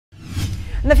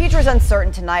And the future is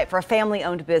uncertain tonight for a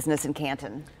family-owned business in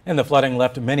Canton. And the flooding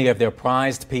left many of their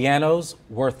prized pianos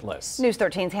worthless. News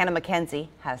 13's Hannah McKenzie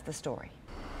has the story.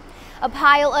 A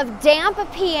pile of damp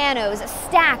pianos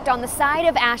stacked on the side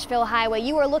of Asheville Highway.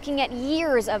 You are looking at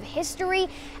years of history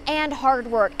and hard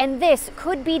work, and this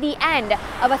could be the end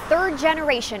of a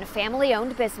third-generation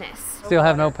family-owned business. Still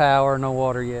have no power, no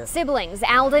water yet. Siblings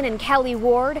Alden and Kelly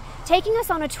Ward taking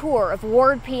us on a tour of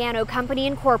Ward Piano Company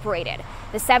Incorporated.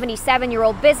 The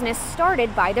 77-year-old business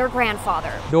started by their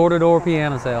grandfather. Door-to-door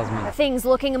piano salesman. Things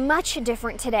looking much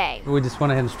different today. We just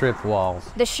went ahead and stripped the walls.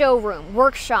 The showroom,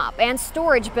 workshop, and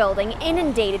storage building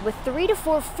inundated with 3 to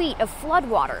 4 feet of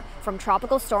floodwater from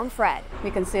Tropical Storm Fred.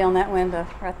 You can see on that window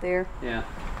right there. Yeah.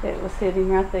 It was sitting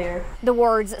right there. The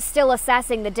Wards still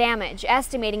assessing the damage,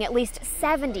 estimating at least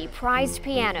 70 prized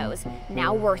pianos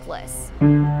now worthless.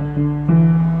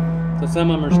 So some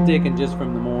of them are sticking just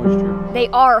from the moisture. They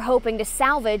are hoping to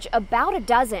salvage about a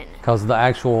dozen. Because the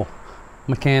actual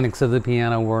mechanics of the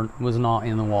piano was not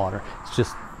in the water. It's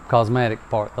just cosmetic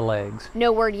part, the legs.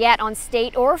 No word yet on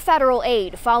state or federal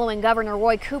aid following Governor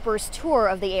Roy Cooper's tour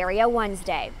of the area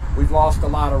Wednesday. We've lost a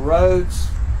lot of roads,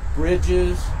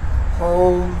 bridges,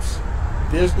 homes,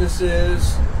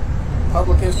 businesses,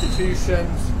 public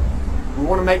institutions. We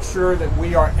want to make sure that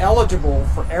we are eligible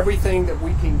for everything that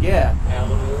we can get.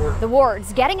 The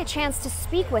Wards getting a chance to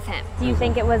speak with him. Do you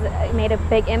think it made a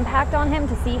big impact on him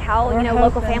to see how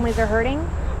local families are hurting?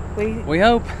 We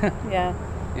hope. Yeah.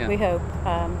 We hope.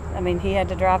 I mean, he had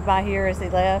to drive by here as he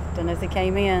left and as he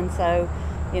came in, so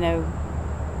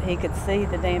he could see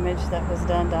the damage that was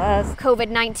done to us.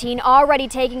 COVID-19 already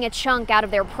taking a chunk out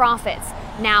of their profits.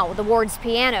 Now the Ward's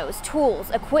pianos, tools,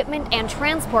 equipment, and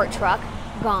transport truck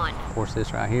gone. Of course,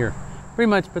 this right here pretty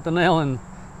much put the nail in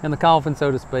the coffin,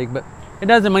 so to speak, but it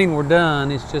doesn't mean we're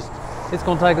done. It's just, it's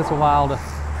going to take us a while to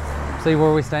see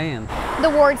where we stand. The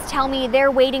Wards tell me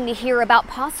they're waiting to hear about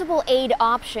possible aid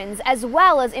options as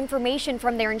well as information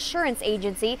from their insurance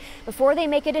agency before they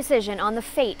make a decision on the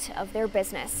fate of their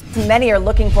business. Many are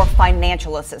looking for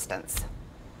financial assistance.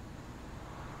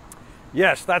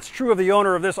 Yes, that's true of the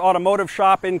owner of this automotive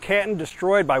shop in Canton,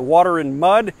 destroyed by water and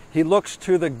mud. He looks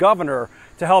to the governor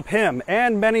to help him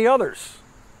and many others.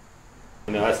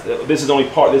 This is only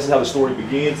part. This is how the story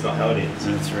begins, not how it ends.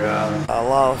 That's right. I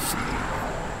lost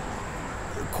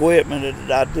equipment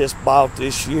that I just bought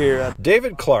this year.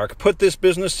 David Clark put this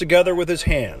business together with his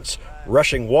hands.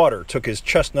 Rushing water took his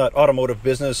Chestnut automotive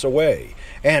business away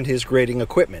and his grading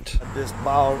equipment. I just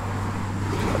bought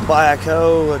a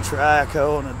backhoe, a track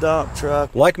hoe, and a dump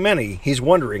truck. Like many, he's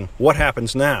wondering what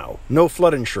happens now. No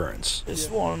flood insurance.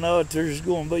 Just want to know if there's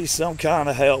going to be some kind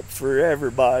of help for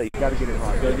everybody. Got to get it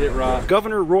right. Got to get it right.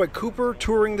 Governor Roy Cooper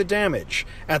touring the damage.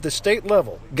 At the state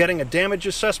level, getting a damage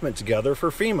assessment together for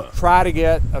FEMA. Try to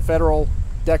get a federal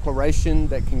declaration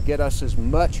that can get us as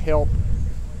much help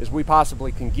as we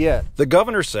possibly can get. The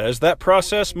governor says that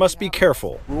process must be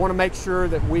careful. We want to make sure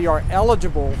that we are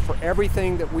eligible for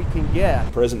everything that we can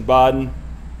get. President Biden,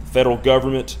 the federal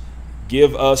government,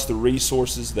 give us the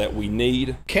resources that we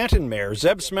need. Canton Mayor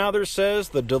Zeb Smathers says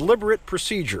the deliberate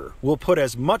procedure will put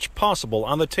as much possible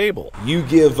on the table. You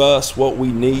give us what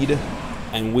we need,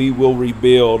 and we will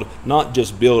rebuild not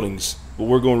just buildings, but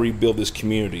we're going to rebuild this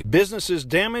community. Businesses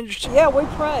damaged. Yeah, we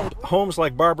prayed. Homes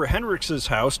like Barbara Hendricks'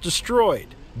 house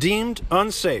destroyed. Deemed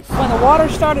unsafe. When the water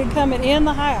started coming in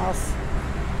the house,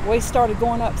 we started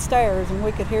going upstairs and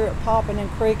we could hear it popping and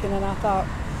creaking, and I thought,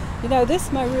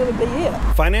 this may really be it.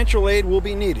 Financial aid will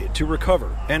be needed to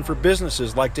recover and for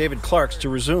businesses like David Clark's to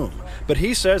resume. But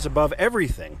he says above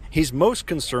everything, he's most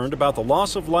concerned about the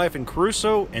loss of life in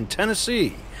Crusoe and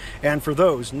Tennessee and for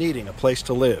those needing a place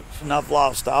to live. And I've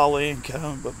lost all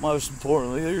income, but most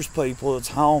importantly, there's people that's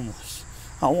homeless.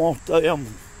 I want them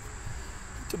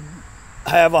to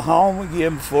have a home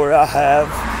again before I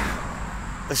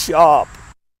have a shop.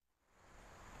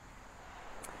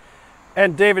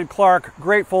 And David Clark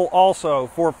grateful also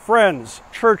for friends,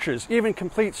 churches, even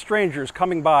complete strangers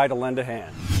coming by to lend a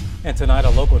hand. And tonight, a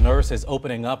local nurse is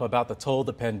opening up about the toll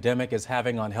the pandemic is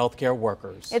having on healthcare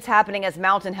workers. It's happening as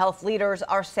Mountain Health leaders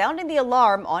are sounding the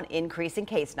alarm on increasing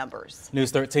case numbers.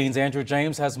 News 13's Andrew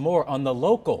James has more on the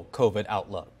local COVID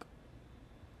outlook.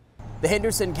 The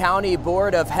Henderson County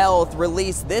Board of Health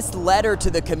released this letter to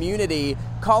the community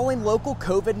calling local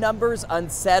COVID numbers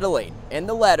unsettling. In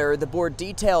the letter, the board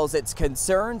details its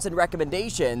concerns and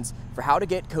recommendations for how to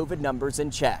get COVID numbers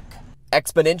in check.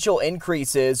 Exponential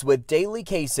increases with daily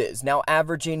cases now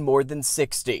averaging more than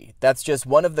 60. That's just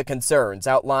one of the concerns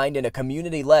outlined in a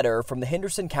community letter from the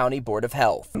Henderson County Board of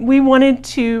Health. We wanted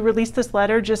to release this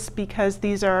letter just because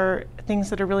these are things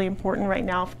that are really important right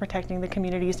now for protecting the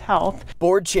community's health.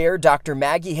 Board Chair Dr.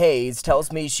 Maggie Hayes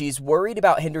tells me she's worried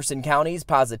about Henderson County's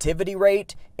positivity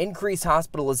rate, increased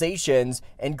hospitalizations,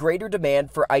 and greater demand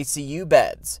for ICU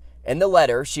beds. In the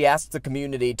letter, she asks the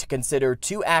community to consider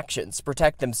 2 actions to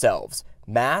protect themselves: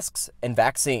 masks and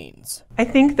vaccines. I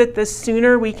think that the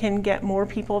sooner we can get more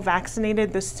people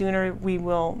vaccinated, the sooner we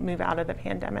will move out of the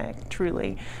pandemic,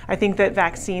 truly. I think that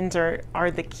vaccines are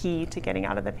the key to getting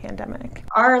out of the pandemic.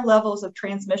 Our levels of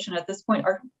transmission at this point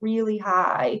are really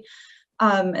high.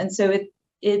 And so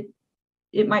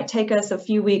it might take us a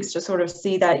few weeks to sort of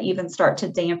see that even start to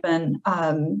dampen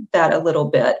that a little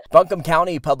bit. Buncombe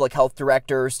County Public Health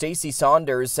Director Stacey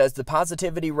Saunders says the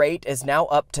positivity rate is now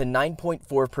up to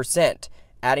 9.4%,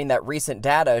 adding that recent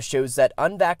data shows that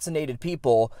unvaccinated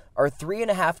people are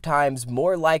 3.5 times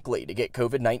more likely to get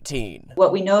COVID-19.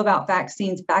 What we know about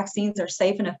vaccines are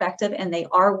safe and effective, and they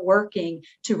are working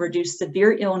to reduce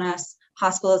severe illness,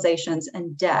 hospitalizations,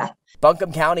 and death.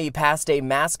 Buncombe County passed a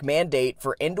mask mandate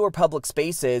for indoor public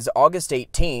spaces August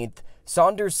 18th.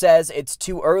 Saunders says it's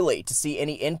too early to see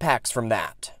any impacts from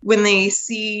that. When they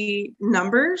see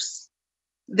numbers,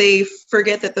 they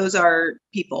forget that those are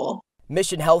people.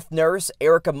 Mission Health nurse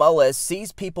Erica Mullis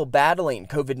sees people battling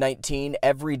COVID-19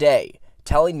 every day,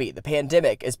 telling me the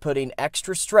pandemic is putting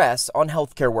extra stress on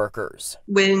healthcare workers.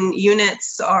 When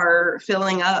units are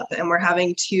filling up and we're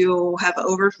having to have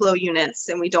overflow units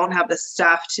and we don't have the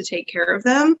staff to take care of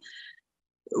them,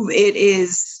 it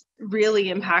is really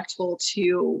impactful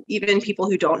to even people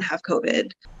who don't have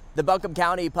COVID. The Buncombe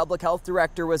County Public Health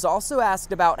Director was also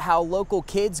asked about how local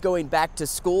kids going back to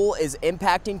school is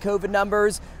impacting COVID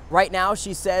numbers. Right now,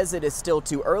 she says it is still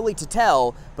too early to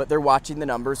tell, but they're watching the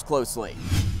numbers closely.